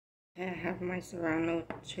I have my serrano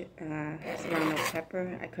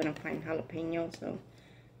pepper. I couldn't find jalapeno, so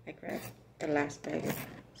I grabbed the last bag of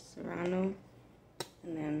serrano,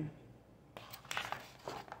 and then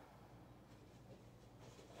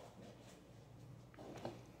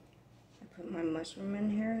I put my mushroom in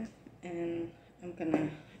here, and I'm gonna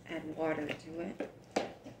add water to it.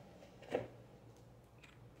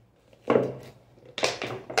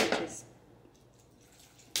 Just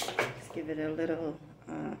give it a little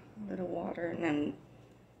water, and then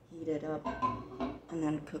heat it up, and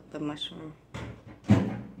then cook the mushroom.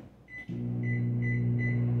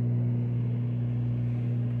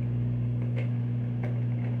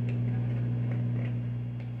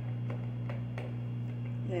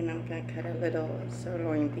 Then I'm gonna cut a little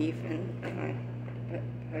sirloin beef and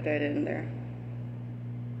put it in there.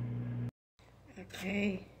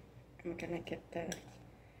 Okay, I'm gonna get the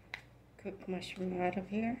cooked mushroom out of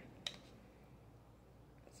here.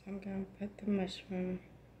 So I'm gonna put the mushroom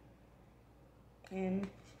in.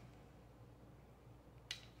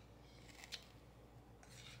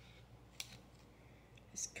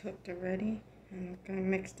 It's cooked already, and I'm gonna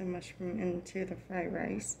mix the mushroom into the fried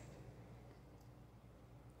rice.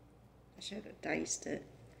 I should have diced it,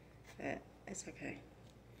 but it's okay.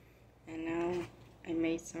 And now I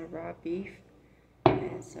made some raw beef.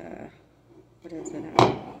 It's what is it?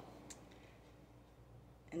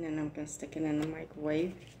 And then I'm gonna stick it in the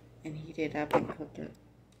microwave and heat it up and cook it.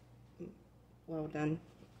 Well done.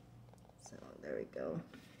 So there we go.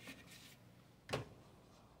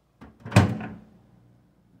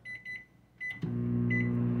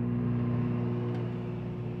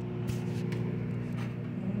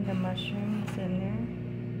 And the mushrooms in there.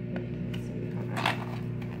 You can see how.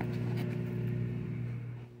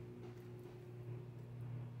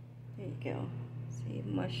 There you go. See,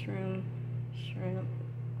 mushroom, shrimp.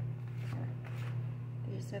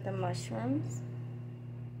 These are the mushrooms.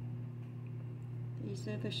 These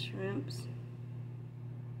are the shrimps.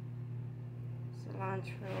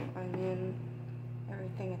 Cilantro, onion,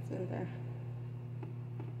 everything is in there.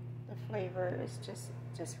 The flavor is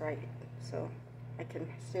just right, so I can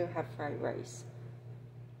still have fried rice.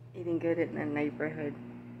 Eating good in the neighborhood.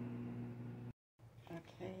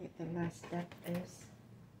 Okay, the last step is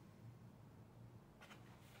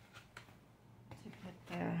to put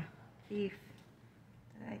the beef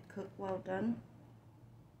that I cooked well done.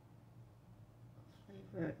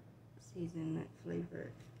 Flavor it, season it, flavor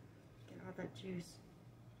it. Get all that juice.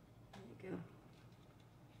 There you go.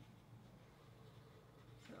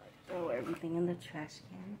 So I throw everything in the trash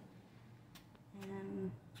can.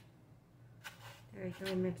 And there you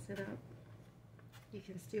go, mix it up. You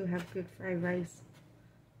can still have good fried rice.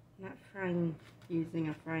 Not frying using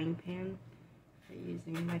a frying pan, but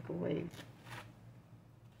using a microwave.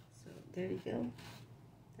 So there you go.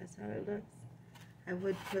 That's how it looks. I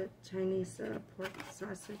would put Chinese pork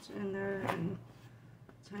sausage in there and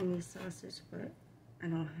Chinese sausage, but I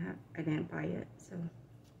didn't buy it. So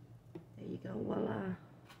there you go. Voila.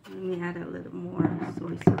 Let me add a little more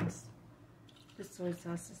soy sauce. The soy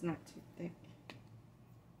sauce is not too thick.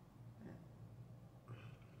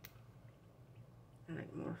 I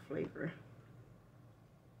like more flavor.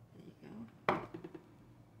 There you go.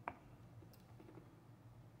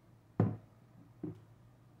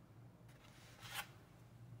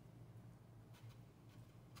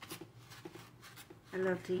 I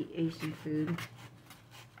love to eat Asian food.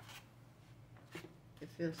 It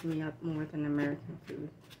fills me up more than American food.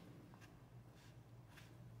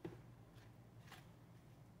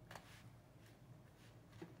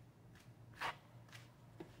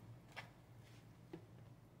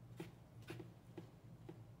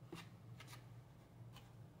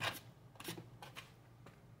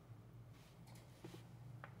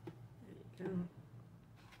 There you go.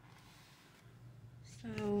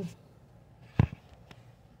 So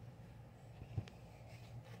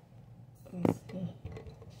let's see.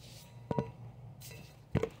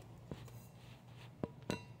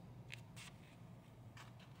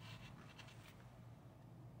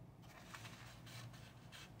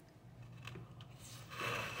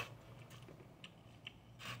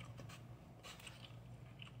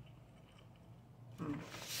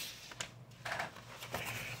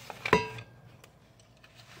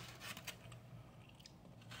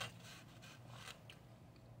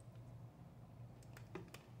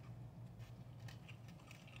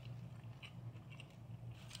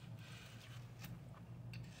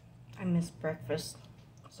 I miss breakfast,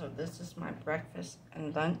 so this is my breakfast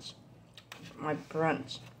and lunch, my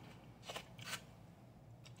brunch.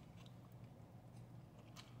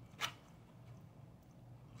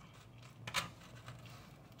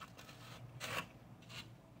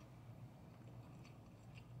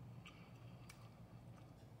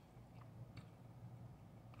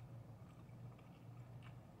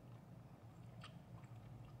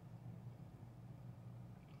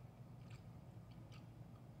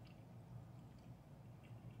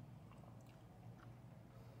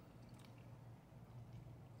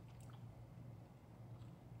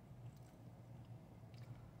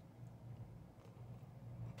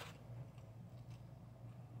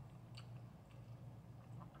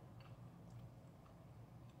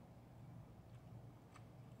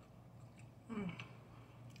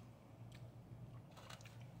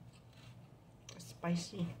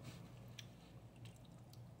 spicy.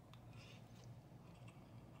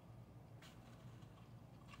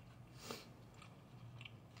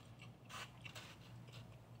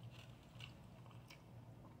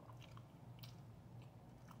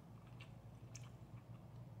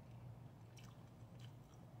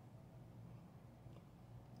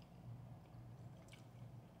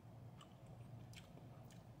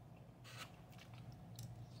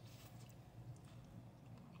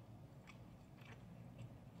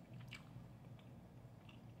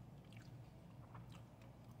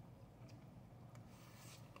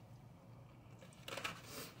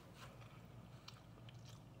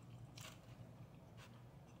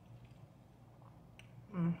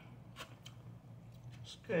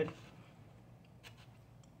 It's good.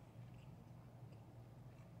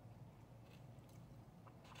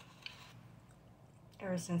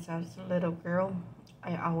 Ever since I was a little girl,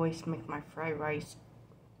 I always make my fried rice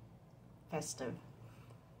festive.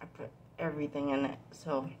 I put everything in it,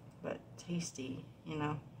 but tasty, you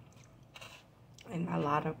know, and a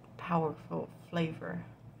lot of powerful flavor.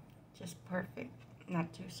 Just perfect.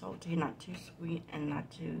 Not too salty, not too sweet, and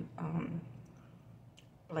not too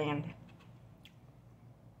bland.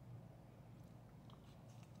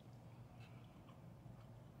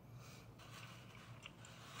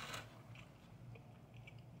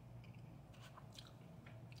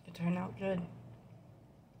 It turned out good.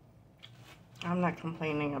 I'm not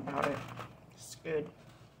complaining about it. It's good.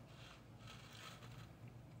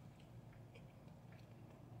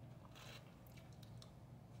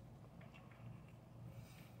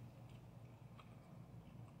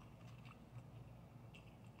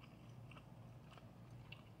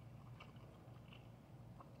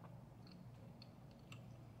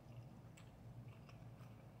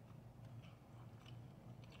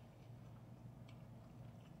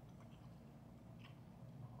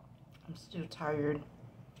 I'm still tired.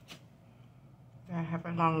 I have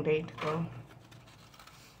a long day to go.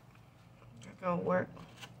 I go to work.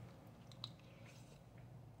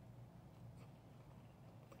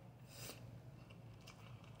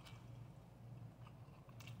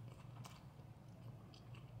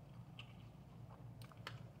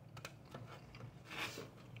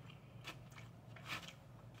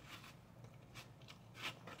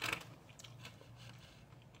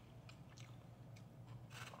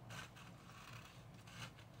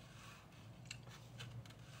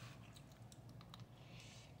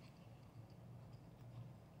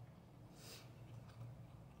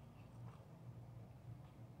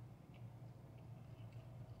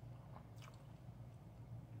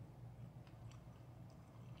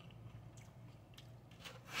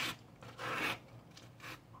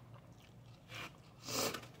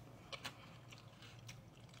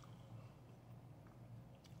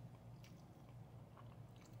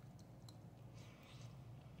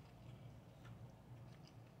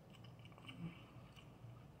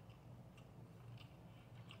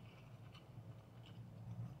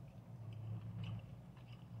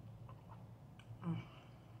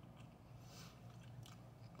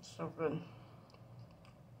 So good.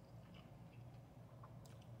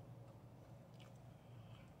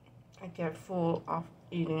 I get full off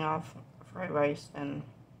eating off fried rice and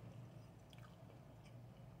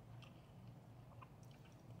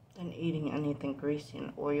eating anything greasy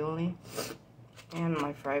and oily. And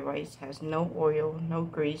my fried rice has no oil, no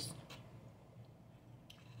grease.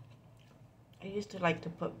 I used to like to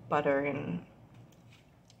put butter and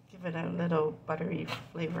give it a little buttery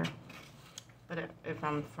flavor. But if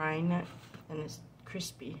I'm frying it, then it's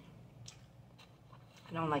crispy.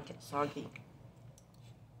 I don't like it soggy.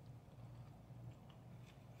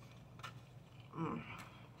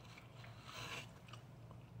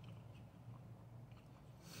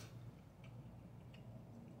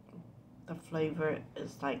 The flavor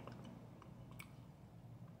is like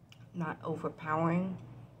not overpowering,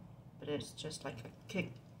 but it's just like a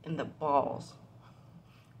kick in the balls,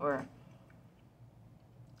 or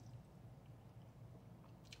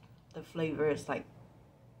the flavor is like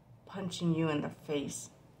punching you in the face.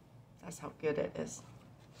 That's how good it is.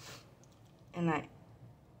 And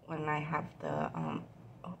when I have the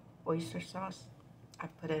oyster sauce, I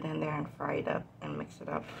put it in there and fry it up and mix it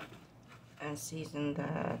up and season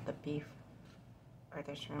the beef or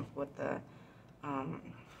the shrimp with the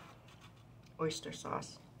oyster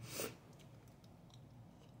sauce.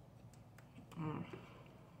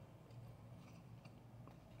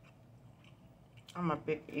 I'm a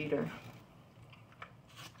big eater.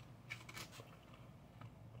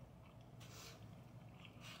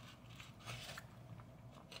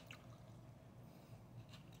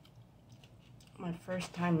 My My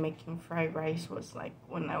first time making fried rice was like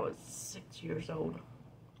when I was 6 years old.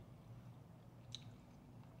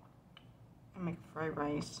 I make fried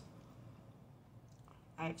rice.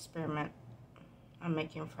 I experiment on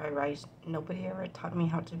making fried rice. Nobody ever taught me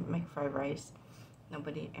how to make fried rice.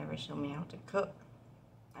 Nobody ever showed me how to cook.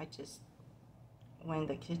 I just went in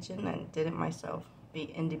the kitchen and did it myself.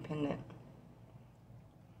 Be independent.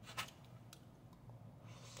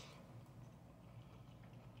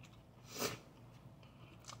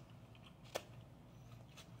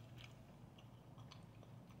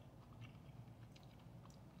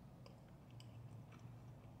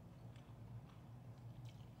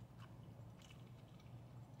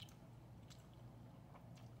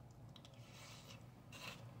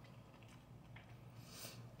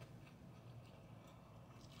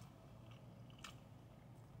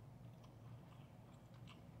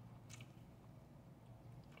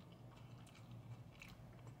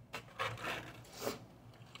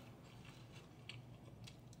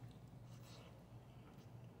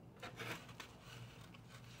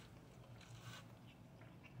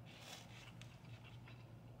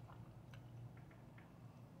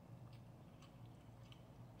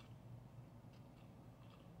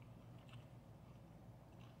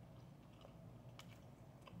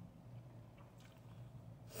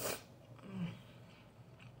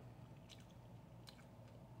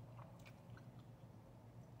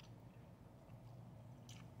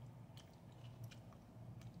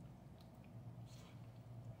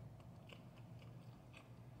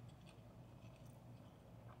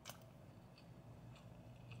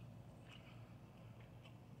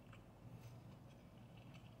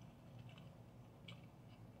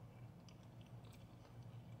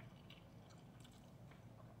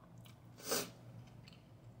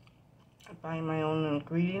 I buy my own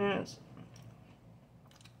ingredients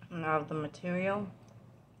and out of the material,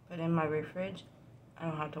 put in my fridge. I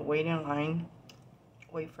don't have to wait in line,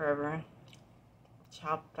 wait forever,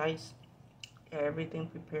 chop, dice, get everything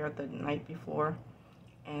prepared the night before,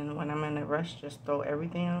 and when I'm in a rush, just throw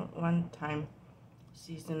everything at one time,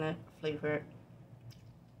 season it, flavor it,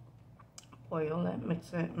 boil it,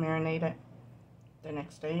 mix it, marinate it. The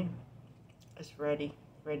next day, it's ready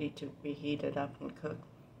to be heated up and cooked,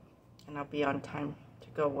 and I'll be on time to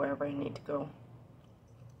go wherever I need to go.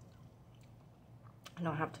 I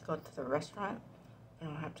don't have to go to the restaurant. I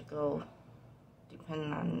don't have to go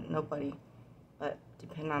depend on nobody, but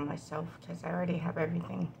depend on myself, because I already have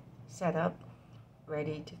everything set up,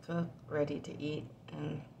 ready to cook, ready to eat,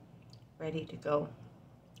 and ready to go.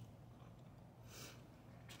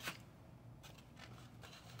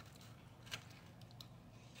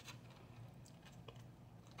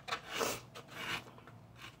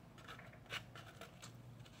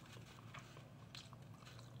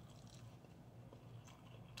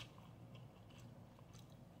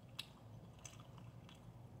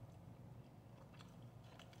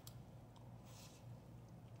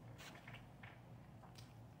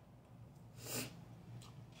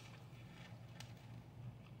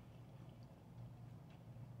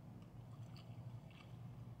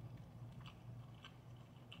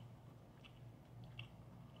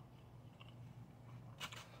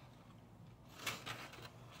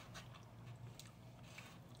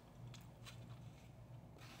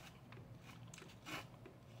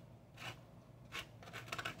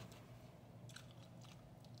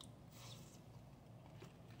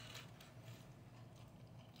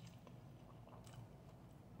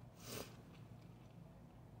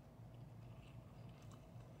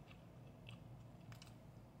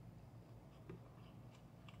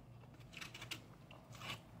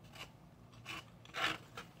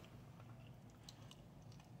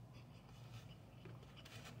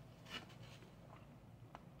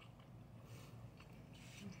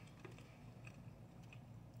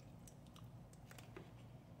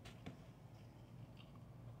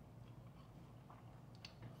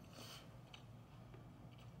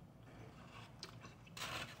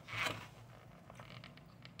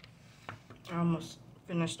 I almost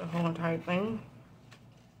finished the whole entire thing.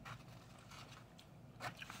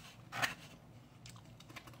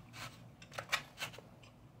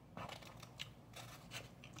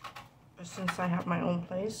 But since I have my own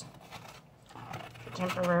place,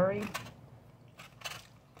 temporary,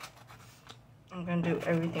 I'm gonna do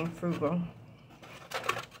everything frugal.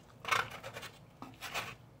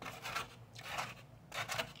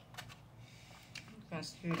 I'm gonna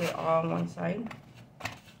scoot it all on one side.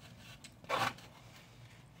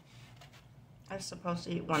 I was supposed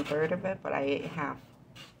to eat 1/3 of it, but I ate half.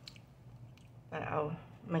 But I'll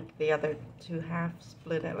make the other 2 halves,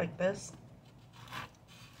 split it like this.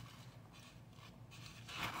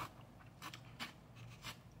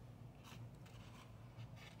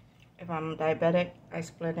 I'm diabetic, I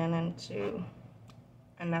split it into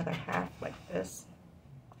another half like this.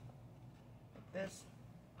 Like this.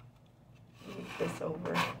 Move this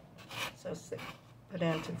over. So put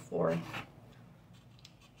it into four.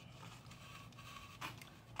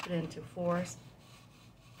 Put it into four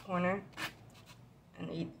corner. And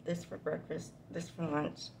eat this for breakfast, this for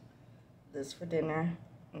lunch, this for dinner,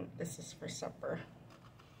 and this is for supper.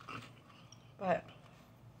 But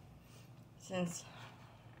since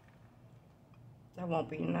that won't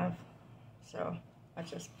be enough, so I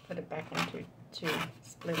just put it back into two,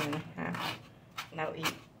 split it in half, and I'll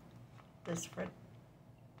eat this for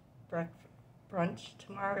brunch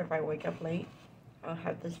tomorrow. If I wake up late, I'll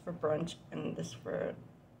have this for brunch and this for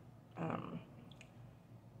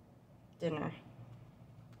dinner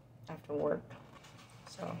after work.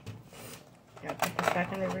 So yeah, put this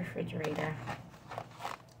back in the refrigerator.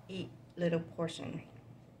 Eat little portion,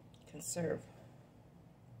 conserve,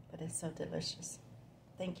 but it's so delicious.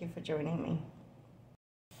 Thank you for joining me.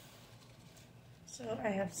 So I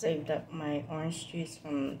have saved up my orange juice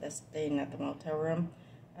from the staying at the motel room.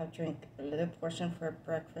 I'll drink a little portion for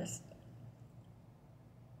breakfast,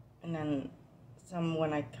 and then some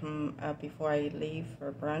when I come before I leave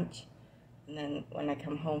for brunch. And then when I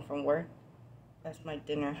come home from work, that's my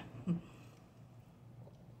dinner.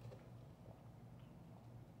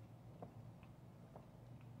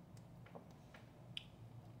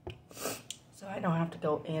 So I don't have to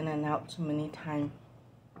go in and out too many times.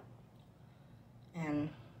 And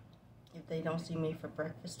if they don't see me for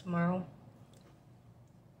breakfast tomorrow,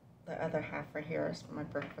 the other half right here is for my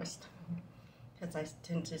breakfast. Because I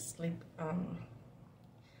tend to sleep,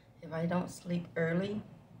 if I don't sleep early,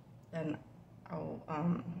 then I'll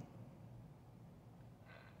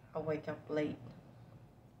wake up late.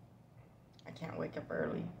 I can't wake up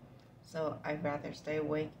early. So I'd rather stay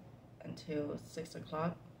awake until 6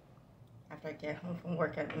 o'clock. After I get home from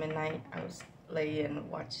work at midnight, I will lay and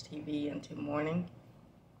watch TV until morning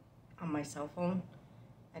on my cell phone.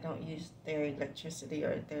 I don't use their electricity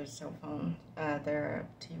or their cell phone, their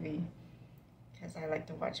TV, because I like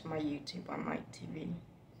to watch my YouTube on my TV.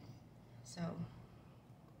 So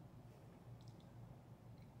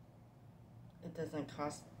it doesn't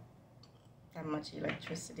cost that much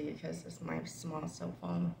electricity because it's my small cell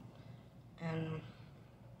phone, and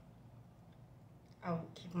I'll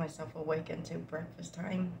keep myself awake until breakfast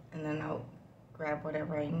time, and then I'll grab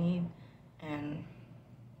whatever I need and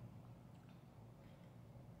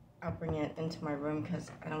I'll bring it into my room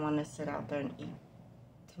because I don't want to sit out there and eat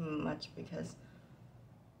too much because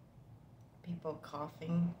people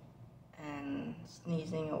coughing and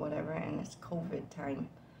sneezing or whatever, and it's COVID time,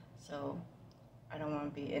 so I don't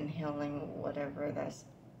want to be inhaling whatever that's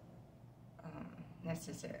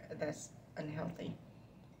necessary, that's unhealthy,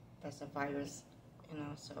 that's a virus, you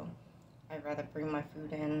know. So I'd rather bring my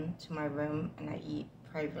food in to my room and I eat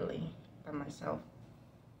privately by myself.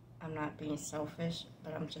 I'm not being selfish,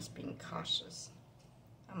 but I'm just being cautious.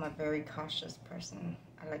 I'm a very cautious person.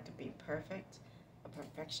 I like to be perfect, a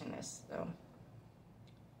perfectionist, so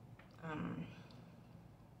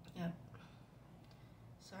yep.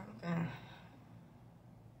 So I'm gonna,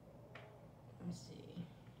 let me see,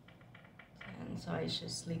 10, so I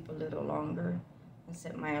should sleep a little longer and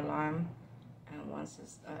set my alarm, and once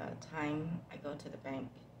it's time, I go to the bank.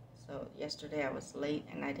 So yesterday I was late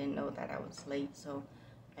and I didn't know that I was late, so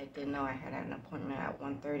I didn't know I had an appointment at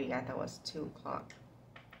 1:30. I thought it was 2 o'clock.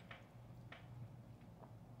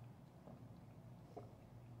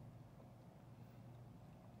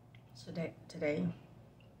 So today I'm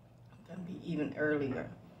gonna be even earlier.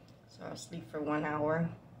 So I'll sleep for 1 hour,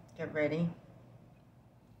 get ready.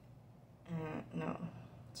 No,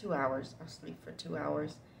 2 hours. I'll sleep for 2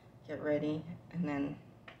 hours, get ready, and then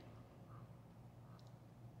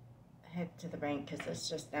head to the bank because it's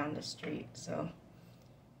just down the street. So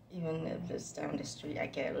even if it's down the street, I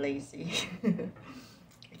get lazy.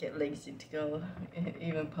 I get lazy to go.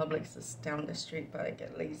 Even Publix is down the street, but I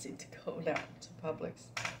get lazy to go down to Publix.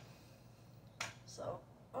 So,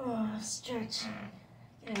 stretching,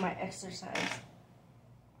 getting my exercise.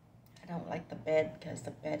 I don't like the bed because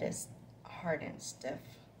the bed is hard and stiff.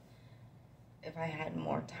 If I had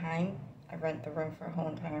more time, I rent the room for a whole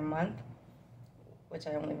entire month, which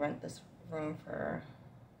I only rent this room for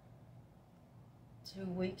 2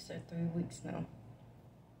 weeks or 3 weeks now.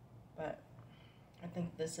 But I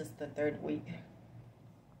think this is the 3rd week.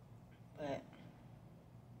 But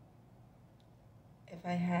if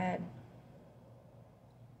I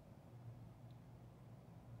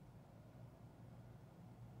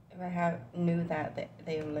knew that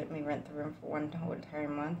they would let me rent the room for one whole entire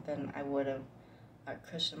month, then I would have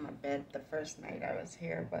cushioned my bed the first night I was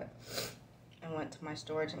here, but I went to my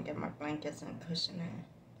storage and get my blankets and cushion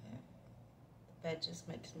it. The bed just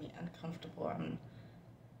makes me uncomfortable.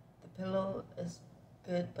 The pillow is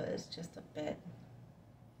good, but it's just a bed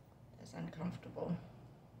that's uncomfortable.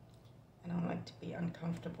 I don't like to be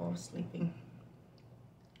uncomfortable sleeping.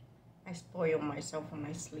 I spoil myself when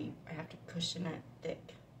I sleep. I have to cushion it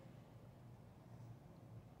thick.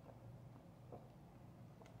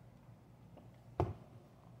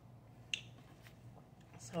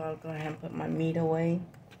 So I'll go ahead and put my meat away,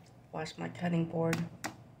 wash my cutting board,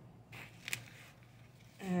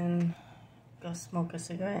 and go smoke a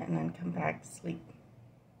cigarette and then come back, sleep.